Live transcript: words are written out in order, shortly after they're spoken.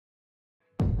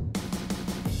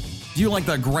Do you like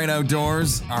the great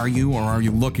outdoors? Are you or are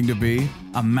you looking to be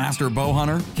a master bow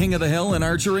hunter? King of the hill in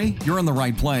archery? You're in the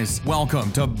right place.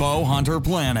 Welcome to Bow Hunter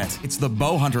Planet. It's the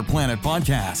Bow Hunter Planet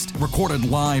podcast, recorded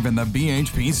live in the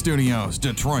BHP Studios,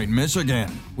 Detroit,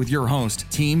 Michigan, with your host,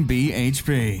 Team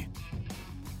BHP.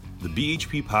 The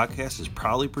BHP podcast is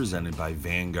proudly presented by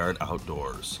Vanguard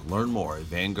Outdoors. Learn more at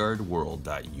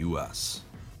vanguardworld.us.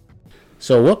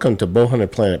 So welcome to Bow Hunter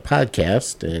Planet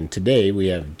podcast, and today we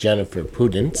have Jennifer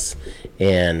Pudence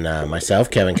and myself,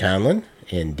 Kevin Conlon,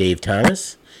 and Dave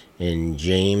Thomas, and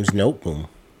James Noteboom.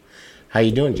 How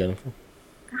you doing, Jennifer?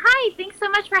 Hi, thanks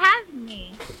so much for having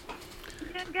me. I'm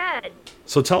doing good.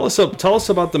 So tell us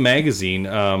about the magazine.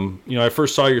 I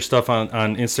first saw your stuff on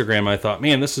Instagram. And I thought,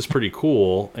 man, this is pretty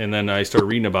cool. And then I started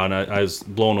reading about it. I was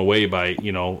blown away by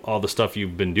all the stuff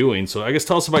you've been doing. So I guess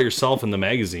tell us about yourself and the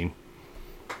magazine.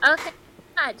 Okay.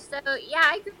 So yeah,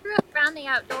 I grew up around the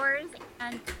outdoors,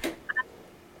 and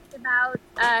it's about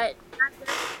not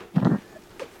just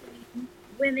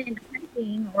women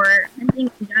hunting or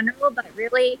hunting in general, but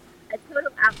really a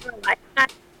total outdoor lifestyle.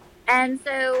 And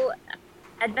so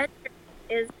adventure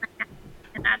is my passion,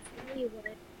 and that's really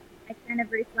what I kind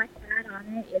of reflect that on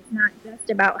it. It's not just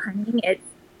about hunting; it's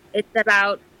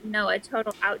about a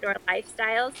total outdoor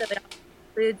lifestyle. So it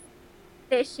includes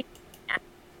fishing, and,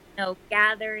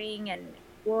 gathering and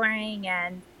exploring,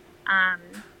 and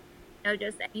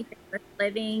just anything with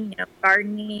living,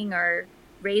 gardening or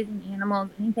raising animals,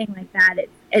 anything like that.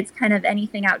 It's kind of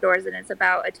anything outdoors, and it's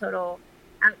about a total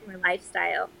outdoor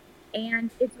lifestyle. And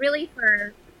it's really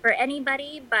for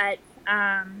anybody, but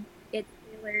it's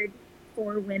tailored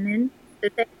for women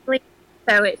specifically.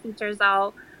 So it features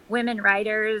all women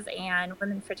writers and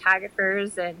women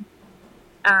photographers, and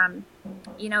it's a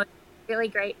really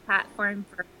great platform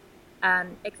for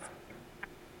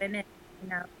women,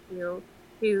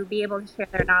 to be able to share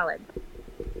their knowledge.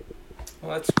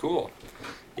 Well, that's cool.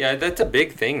 Yeah, that's a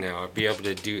big thing now. Be able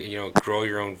to do, grow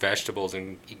your own vegetables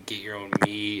and get your own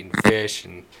meat and fish,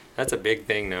 and that's a big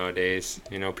thing nowadays.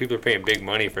 People are paying big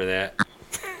money for that.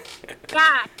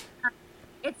 Yeah,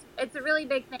 it's a really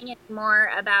big thing. It's more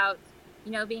about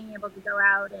being able to go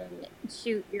out and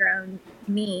shoot your own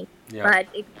meat. Yeah. But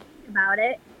if you think about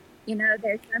it,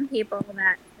 there's some people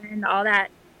that spend all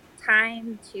that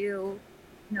time to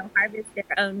harvest their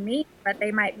own meat, but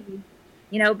they might be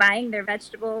buying their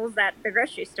vegetables at the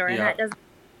grocery store, and that doesn't.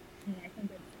 I think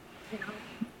it's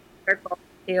circle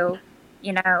to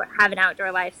have an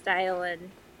outdoor lifestyle,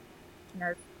 and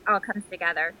it all comes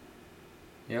together.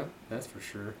 Yeah, that's for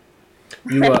sure.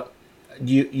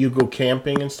 You go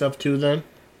camping and stuff too, then?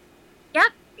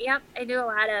 Yep. I do a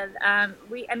lot of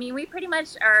we pretty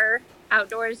much are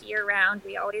outdoors year round.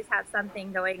 We always have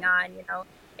something going on.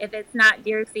 If it's not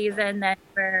deer season, then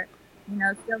we're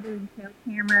still doing trail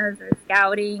cameras or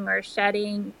scouting or shed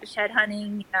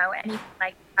hunting, anything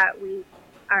like that. We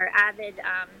are avid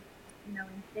in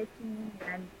fishing,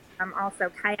 and also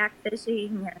kayak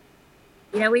fishing,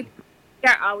 and we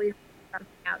are always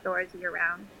something outdoors year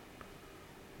round.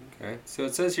 Okay, so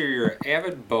it says here you're an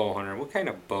avid bow hunter. What kind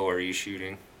of bow are you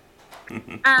shooting?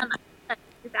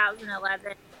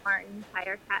 2011 Martin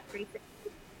Tigercat 360.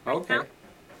 Okay.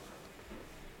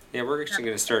 Yeah, we're actually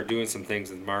going to start doing some things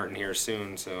with Martin here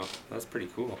soon, so that's pretty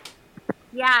cool.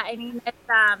 Yeah, it's,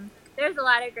 there's a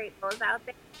lot of great bows out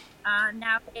there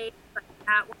nowadays, but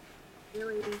that one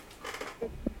really,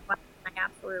 I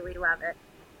absolutely love it.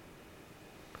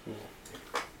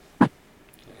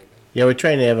 Yeah, we're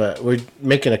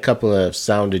making a couple of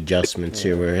sound adjustments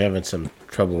here. We're having some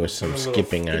trouble with some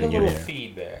skipping on you here.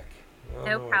 Feedback.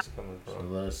 No problem. So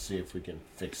let's see if we can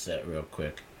fix that real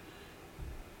quick.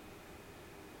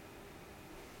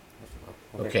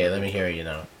 Okay, let me hear you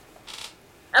now.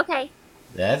 Okay.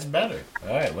 That's better. All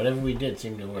right, whatever we did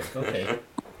seemed to work. Okay.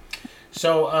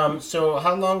 So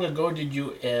how long ago did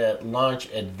you launch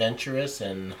Adventurous,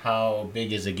 and how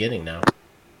big is it getting now?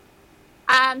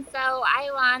 So I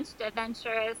launched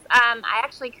Adventurous. I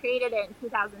actually created it in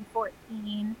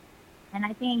 2014, and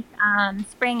I think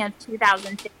spring of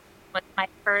 2015 was my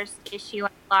first issue I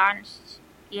launched.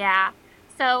 Yeah.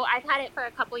 So I've had it for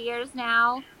a couple years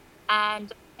now,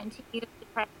 and continue to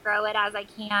try to grow it as I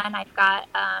can. I've got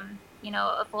a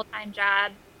full-time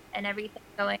job and everything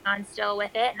going on still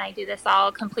with it, and I do this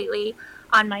all completely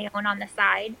on my own on the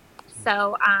side.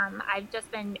 So I've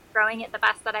just been growing it the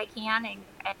best that I can, and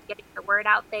getting the word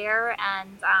out there,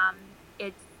 and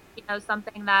it's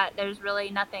something that there's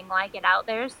really nothing like it out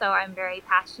there, so I'm very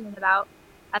passionate about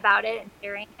it and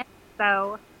sharing it.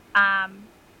 So and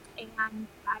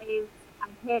I've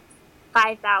hit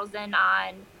 5,000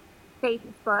 on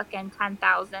Facebook and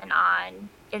 10,000 on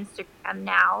Instagram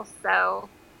now. So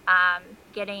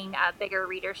getting a bigger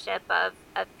readership of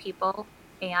people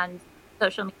and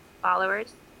social media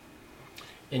followers.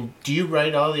 And do you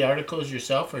write all the articles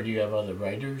yourself, or do you have other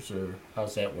writers, or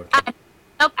how's that working?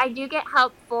 Nope, I do get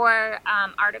help for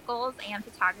articles and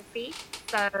photography.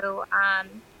 So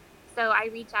I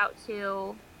reach out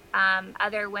to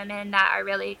other women that are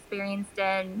really experienced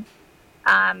in,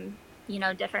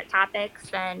 different topics,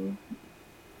 and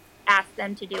ask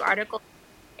them to do articles.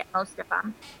 Get most of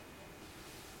them,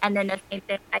 and then the same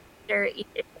thing.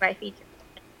 I feature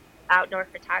outdoor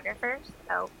photographers,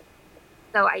 so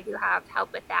I do have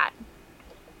help with that.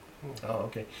 Oh,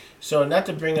 okay. So not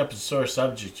to bring up a sore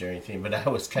subject or anything, but I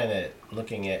was kind of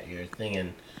looking at your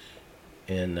thing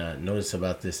and noticed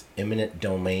about this eminent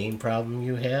domain problem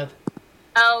you had.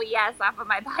 Oh yes, off of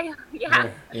my bio. Yeah.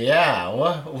 Yeah.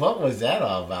 What was that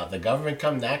all about? The government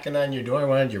come knocking on your door,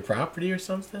 wanted your property or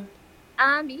something?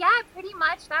 Yeah, pretty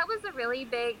much. That was a really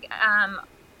big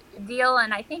deal,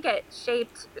 and I think it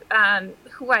shaped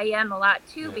who I am a lot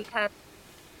too. Because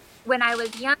when I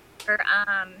was younger,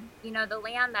 the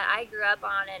land that I grew up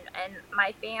on and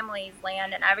my family's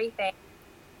land and everything,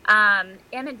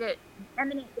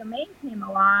 eminent domain came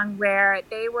along where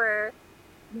they were,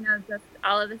 just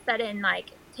all of a sudden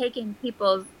like taking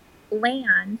people's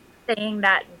land, saying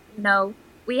that,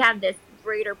 we have this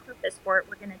greater purpose for it.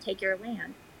 We're going to take your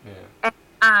land. Yeah.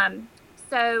 And,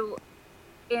 so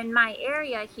in my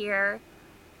area here,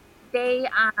 they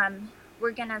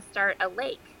were going to start a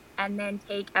lake and then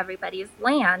take everybody's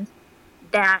land,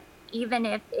 that even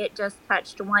if it just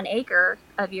touched 1 acre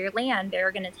of your land, they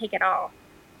were going to take it all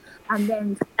and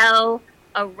then sell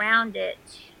around it,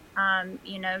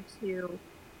 to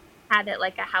have it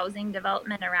like a housing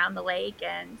development around the lake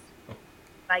and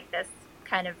like this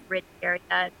kind of rich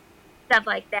area, stuff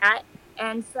like that.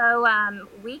 And so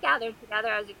we gathered together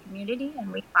as a community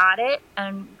and we fought it,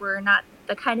 and we're not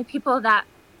the kind of people that,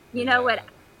 would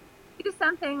do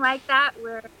something like that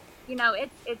where,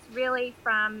 it's really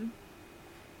from,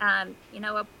 a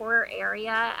poor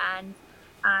area, and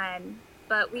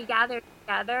but we gathered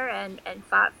together and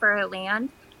fought for our land,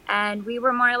 and we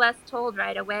were more or less told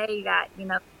right away that, you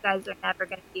guys are never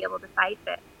going to be able to fight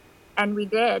this, and we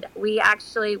did.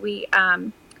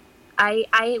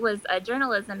 I was a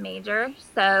journalism major,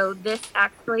 so this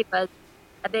actually was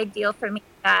a big deal for me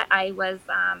that I was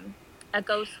a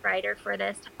ghostwriter for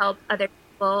this to help other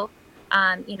people,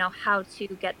 how to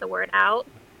get the word out.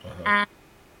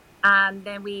 And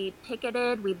then we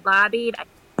picketed, we lobbied. I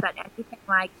haven't done anything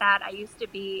like that. I used to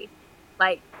be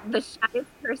like the shyest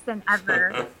person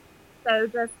ever. So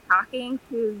just talking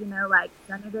to,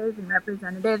 senators and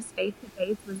representatives face to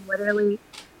face was literally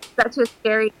such a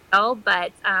scary deal,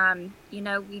 but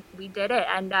we did it,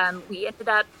 and we ended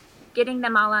up getting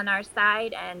them all on our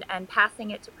side and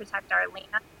passing it to protect our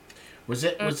land. Was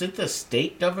it the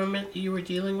state government you were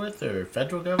dealing with, or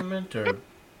federal government, or? It's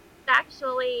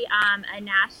actually a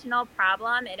national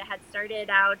problem. It had started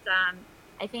out,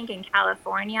 I think, in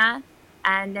California,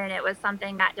 and then it was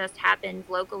something that just happened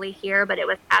locally here, but it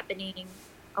was happening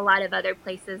a lot of other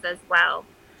places as well.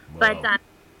 Wow. But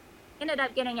ended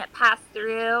up getting it passed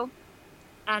through,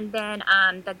 and then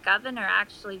the governor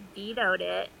actually vetoed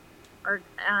it,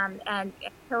 and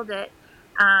killed it,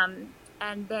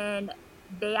 and then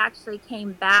they actually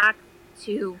came back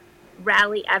to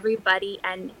rally everybody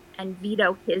and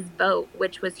veto his vote,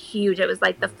 which was huge. It was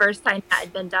like the first time that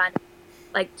had been done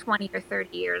like 20 or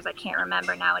 30 years. I can't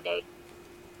remember nowadays.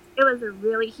 It was a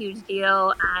really huge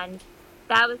deal, and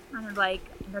that was kind of like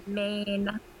the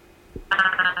main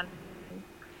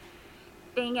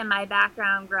thing in my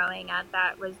background growing up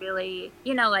that was really,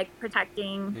 like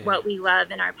protecting what we love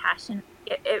and our passion.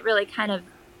 It really kind of,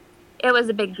 it was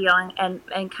a big deal,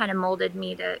 and kind of molded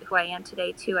me to who I am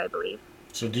today too, I believe.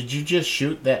 So did you just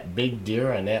shoot that big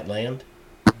deer on that land?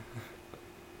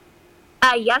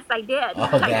 Yes, I did.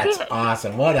 Oh, that's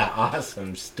awesome. What an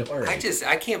awesome story.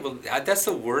 I can't believe, that's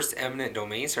the worst eminent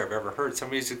domain story I've ever heard.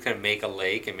 Somebody's just going to make a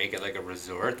lake and make it like a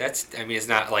resort. It's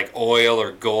not like oil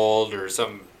or gold or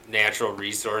some natural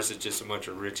resource. It's just a bunch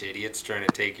of rich idiots trying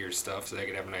to take your stuff so they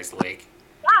can have a nice lake.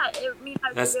 Yeah,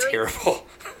 that's really terrible.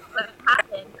 What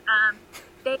happened?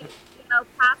 They,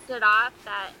 passed it off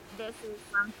that this is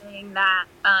something that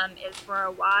is for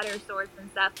a water source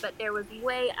and stuff, but there was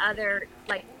way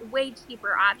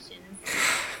cheaper options.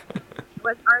 It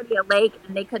was already a lake,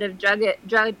 and they could have judged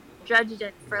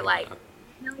it for like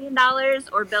 $1 million,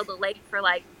 or build a lake for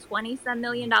like $20-some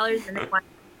million, and they wanted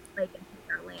a lake and take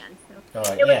our land. So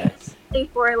it was really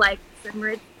for like some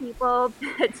rich people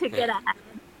to get ahead.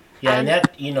 Yeah, and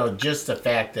that, just the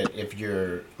fact that if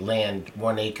your land,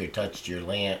 1 acre touched your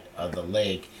land of the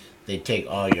lake, they take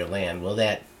all your land. Well,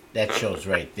 that that shows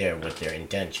right there what their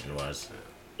intention was.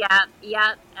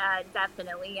 Yeah,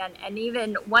 definitely. And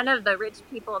even one of the rich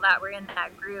people that were in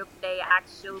that group, they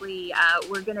actually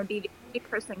were going to be the only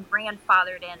person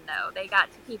grandfathered in, though. They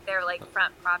got to keep their like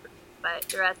front property, but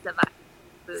the rest of us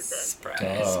lose it.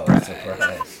 Oh,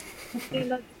 surprise.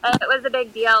 It was a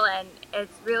big deal, and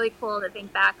it's really cool to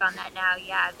think back on that now.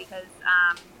 Yeah, because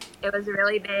it was a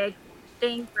really big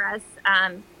thing for us.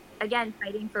 Again,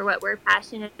 fighting for what we're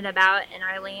passionate about in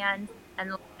our land and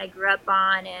the land I grew up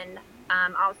on, and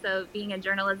also being a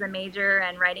journalism major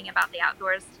and writing about the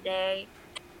outdoors today.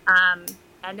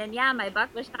 And then, yeah, my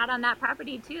buck was shot on that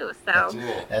property too. So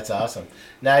That's awesome.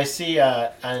 Now I see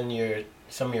on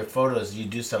some of your photos you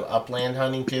do some upland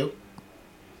hunting too.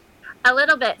 a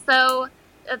little bit. So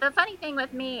the funny thing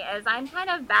with me is I'm kind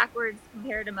of backwards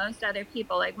compared to most other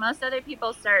people. Like most other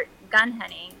people start gun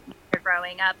hunting when they're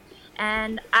growing up.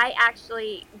 And I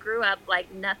actually grew up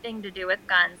like nothing to do with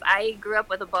guns. I grew up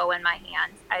with a bow in my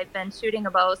hand. I've been shooting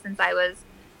a bow since I was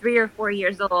 3 or 4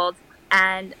 years old.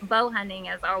 And bow hunting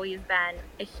has always been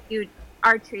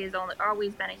archery has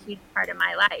always been a huge part of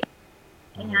my life.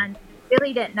 And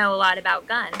really didn't know a lot about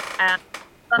guns. Bow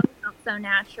felt so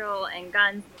natural, and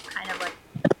guns was kind of like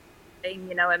thing,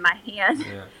 in my hand.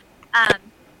 Yeah.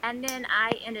 And then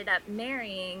I ended up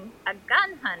marrying a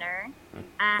gun hunter,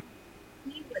 and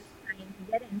he was trying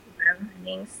to get into bow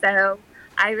hunting. So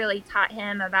I really taught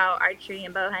him about archery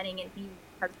and bow hunting, and he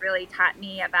has really taught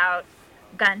me about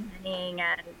gun hunting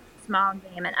and small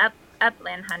game and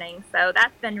upland hunting. So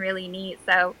that's been really neat.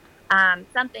 So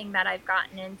something that I've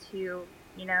gotten into,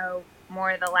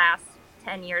 more the last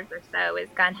 10 years or so is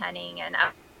gun hunting and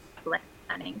upland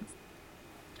hunting.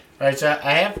 All right, so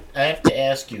I have to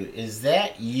ask you: is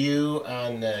that you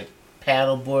on the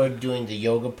paddleboard doing the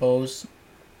yoga pose?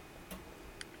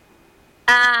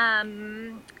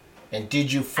 Um, And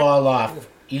did you fall off?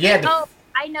 You had to. Oh,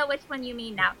 I know which one you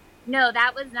mean now. No,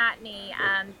 that was not me.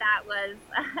 That was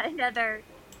another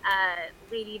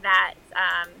lady that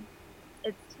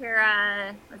it's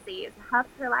Tara. Let's see, is Huff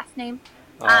her last name?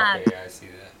 Oh, okay, yeah, I see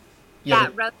that. Yeah,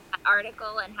 That wrote that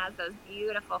article and has those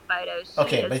beautiful photos.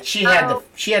 okay, is but she had to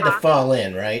awesome. fall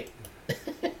in, right?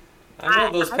 I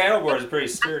know those paddle boards are pretty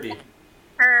sturdy.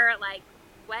 Her like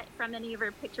wet from any of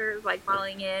her pictures, like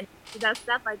falling in. She does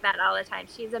stuff like that all the time.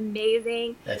 She's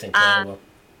amazing. That's incredible.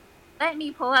 Let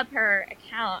me pull up her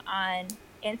account on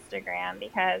Instagram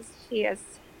because she is.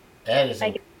 That is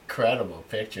an like, incredible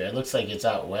picture. It looks like it's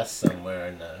out west somewhere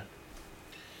in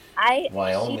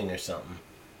Wyoming or something.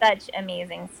 Such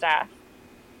amazing stuff.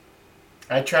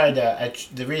 I tried.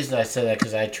 The reason I said that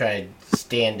because I tried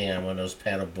standing on one of those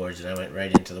paddle boards and I went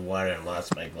right into the water and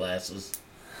lost my glasses.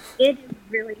 It is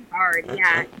really hard.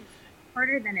 Yeah, it's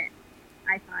harder than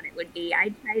I thought it would be.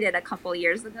 I tried it a couple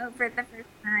years ago for the first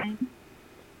time,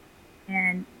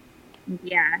 and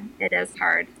yeah, it is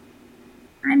hard.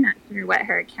 I'm not sure what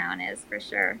her account is for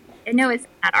sure. I know it's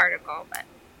in that article, but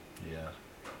Yeah.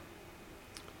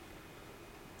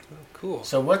 Oh, cool.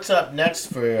 So what's up next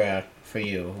for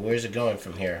you? Where's it going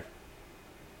from here?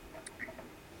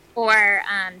 or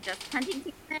just hunting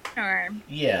season or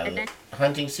Yeah, advent-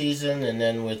 hunting season, and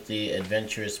then with the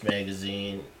Adventurous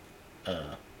magazine.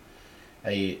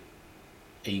 Are you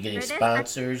getting For this-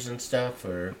 sponsors and stuff,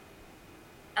 or?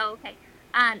 Oh, okay.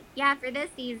 Yeah, for this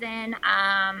season,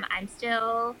 I'm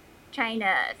still trying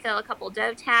to fill a couple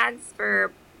dove tags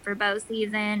for bow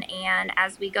season, and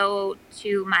as we go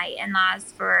to my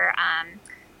in-laws for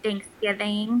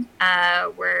Thanksgiving,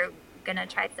 we're gonna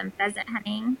try some pheasant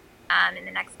hunting in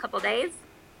the next couple days.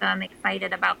 So I'm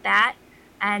excited about that.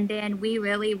 And then we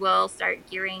really will start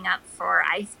gearing up for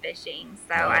ice fishing.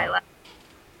 So I love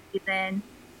season,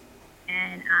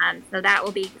 and so that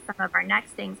will be some of our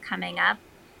next things coming up.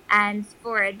 And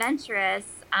for adventurous,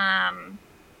 I've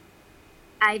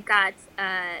got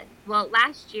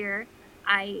last year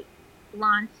I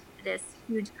launched this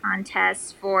huge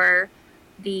contest for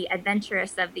the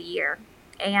Adventurous of the Year,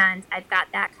 and I've got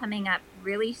that coming up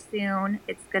really soon.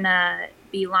 It's gonna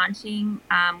be launching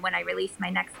when I release my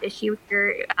next issue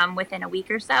here within a week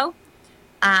or so,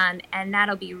 and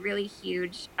that'll be really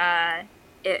huge.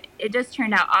 It just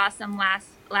turned out awesome.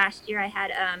 Last year I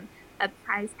had a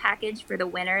prize package for the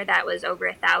winner that was over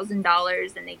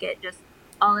 $1,000, and they get just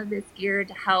all of this gear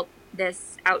to help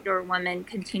this outdoor woman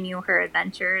continue her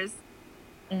adventures.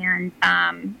 And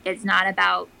it's not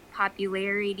about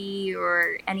popularity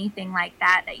or anything like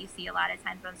that you see a lot of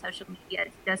times on social media.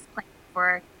 It's just playing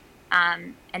for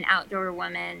an outdoor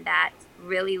woman that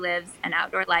really lives an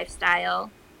outdoor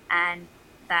lifestyle, and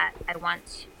that I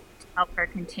want to help her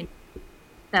continue.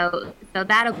 So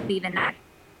that'll be the next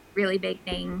really big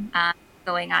thing.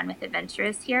 going on with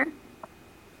Adventurous here.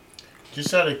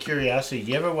 Just out of curiosity,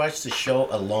 do you ever watch the show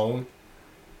Alone?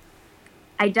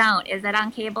 I don't. Is it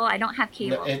on cable? I don't have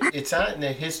cable. No, it's on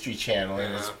the History Channel,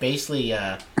 and it's basically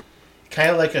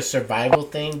kind of like a survival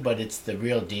thing, but it's the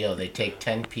real deal. They take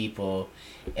 10 people,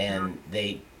 and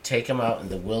they take them out in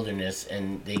the wilderness,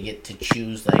 and they get to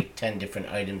choose like 10 different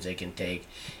items they can take,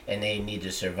 and they need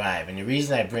to survive. And the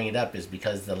reason I bring it up is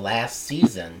because the last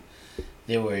season,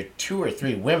 there were 2 or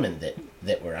 3 women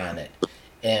that were on it,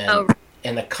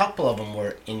 and a couple of them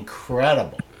were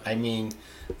incredible. I mean,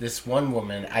 this one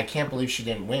woman, I can't believe she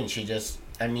didn't win. She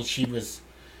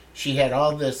had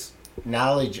all this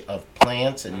knowledge of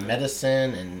plants and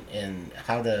medicine and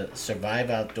how to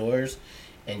survive outdoors,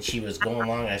 and she was going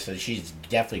along. I said, she's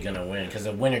definitely going to win, because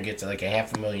the winner gets like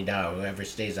 $500,000, whoever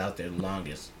stays out there the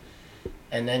longest.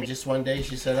 And then just one day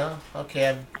she said, oh,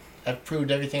 okay, I've proved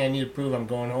everything I need to prove. I'm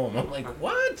going home. I'm like,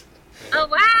 what? Oh,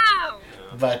 wow!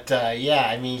 But, yeah,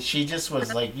 I mean, she just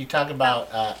was like, you talk about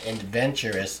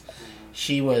adventurous.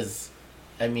 She was,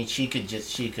 I mean, she could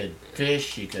fish,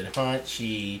 she could hunt.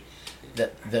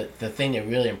 The thing that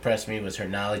really impressed me was her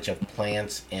knowledge of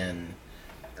plants, and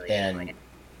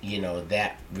you know,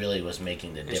 that really was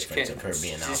making the difference of her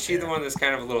being out there. Is she the one that's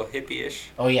kind of a little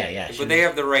hippie-ish? Oh, yeah. But they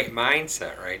have the right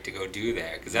mindset, right, to go do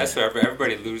that, because that's where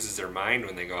everybody loses their mind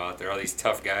when they go out there. All these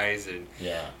tough guys, and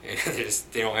they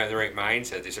don't have the right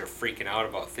mindset. They start freaking out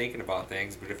about thinking about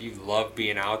things. But if you love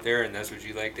being out there and that's what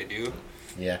you like to do,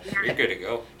 you're good to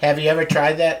go. Have you ever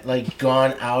tried that? Like,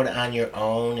 gone out on your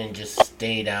own and just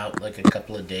stayed out like a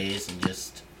couple of days and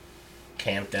just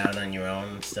camped out on your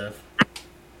own and stuff?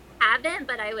 Haven't,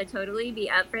 but I would totally be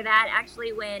up for that.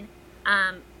 Actually, when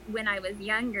I was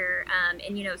younger,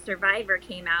 and you know, Survivor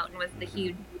came out and was the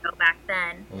huge deal back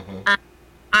then.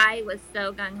 I was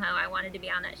so gung ho. I wanted to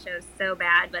be on that show so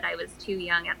bad, but I was too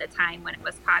young at the time when it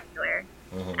was popular.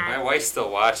 My wife still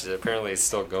watches it. Apparently, it's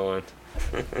still going.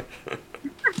 But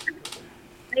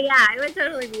yeah, I would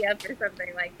totally be up for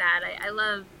something like that. I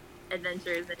love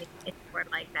adventures and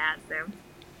sport like that. So.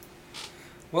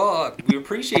 Well, we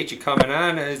appreciate you coming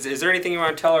on. Is there anything you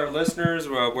want to tell our listeners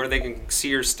where they can see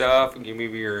your stuff?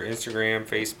 Maybe your Instagram,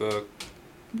 Facebook,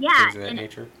 things of that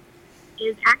nature?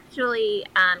 Is actually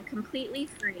completely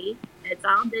free. It's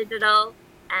all digital,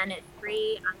 and it's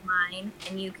free online,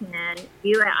 and you can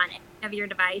view it on any of your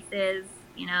devices,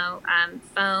 you know,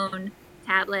 phone,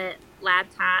 tablet,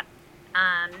 laptop,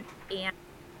 and it's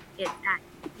at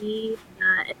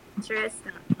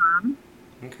theadventurous.com.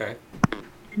 Okay.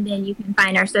 And then you can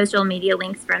find our social media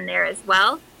links from there as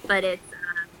well. But it's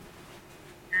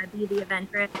Be the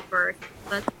Adventurous for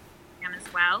Facebook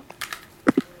as well.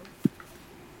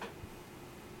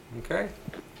 Okay.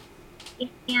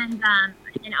 And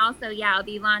also, I'll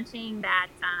be launching that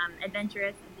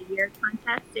Adventurous of the Year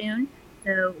contest soon.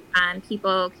 So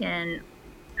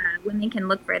women can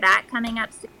look for that coming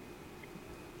up soon.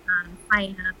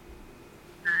 Sign up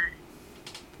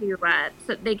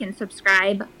so they can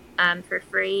subscribe for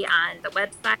free on the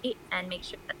website and make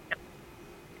sure that it's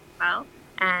well,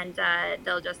 and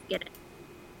they'll just get it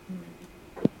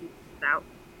out.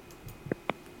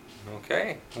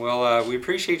 Okay. Well, we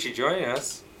appreciate you joining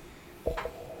us,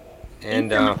 and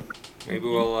maybe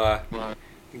we'll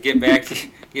get back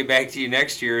to you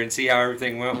next year and see how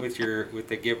everything went with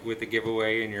the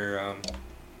giveaway and your and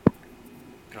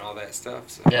all that stuff.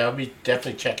 So. Yeah, I'll be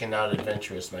definitely checking out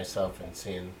Adventurous myself and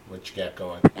seeing what you got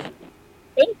going.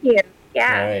 Thank you.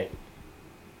 Yeah.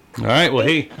 All right. Well,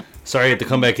 hey, sorry I had to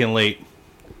come back in late.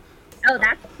 Oh,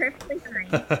 that's perfectly fine.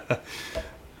 All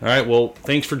right. Well,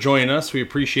 thanks for joining us. We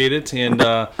appreciate it, and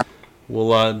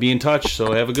we'll be in touch.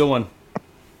 So have a good one.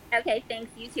 Okay.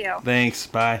 Thanks. You too. Thanks.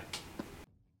 Bye.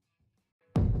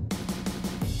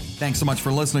 Thanks so much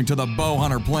for listening to the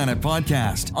Bowhunter Planet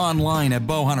podcast, online at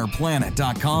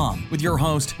bowhunterplanet.com with your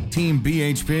host, Team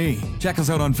BHP. Check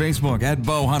us out on Facebook at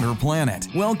Bowhunter Planet.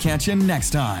 We'll catch you next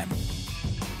time.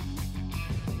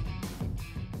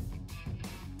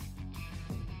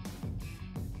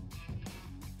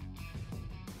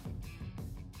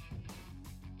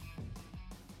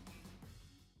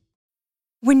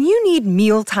 When you need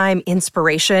mealtime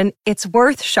inspiration, it's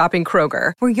worth shopping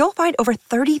Kroger, where you'll find over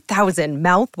 30,000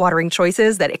 mouth-watering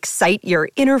choices that excite your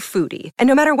inner foodie. And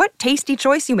no matter what tasty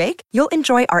choice you make, you'll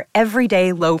enjoy our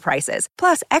everyday low prices,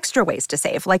 plus extra ways to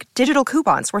save, like digital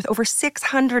coupons worth over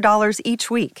 $600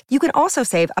 each week. You can also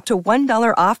save up to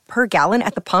 $1 off per gallon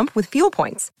at the pump with fuel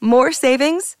points. More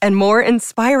savings and more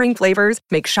inspiring flavors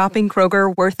make shopping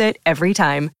Kroger worth it every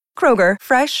time. Kroger,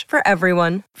 fresh for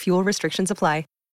everyone. Fuel restrictions apply.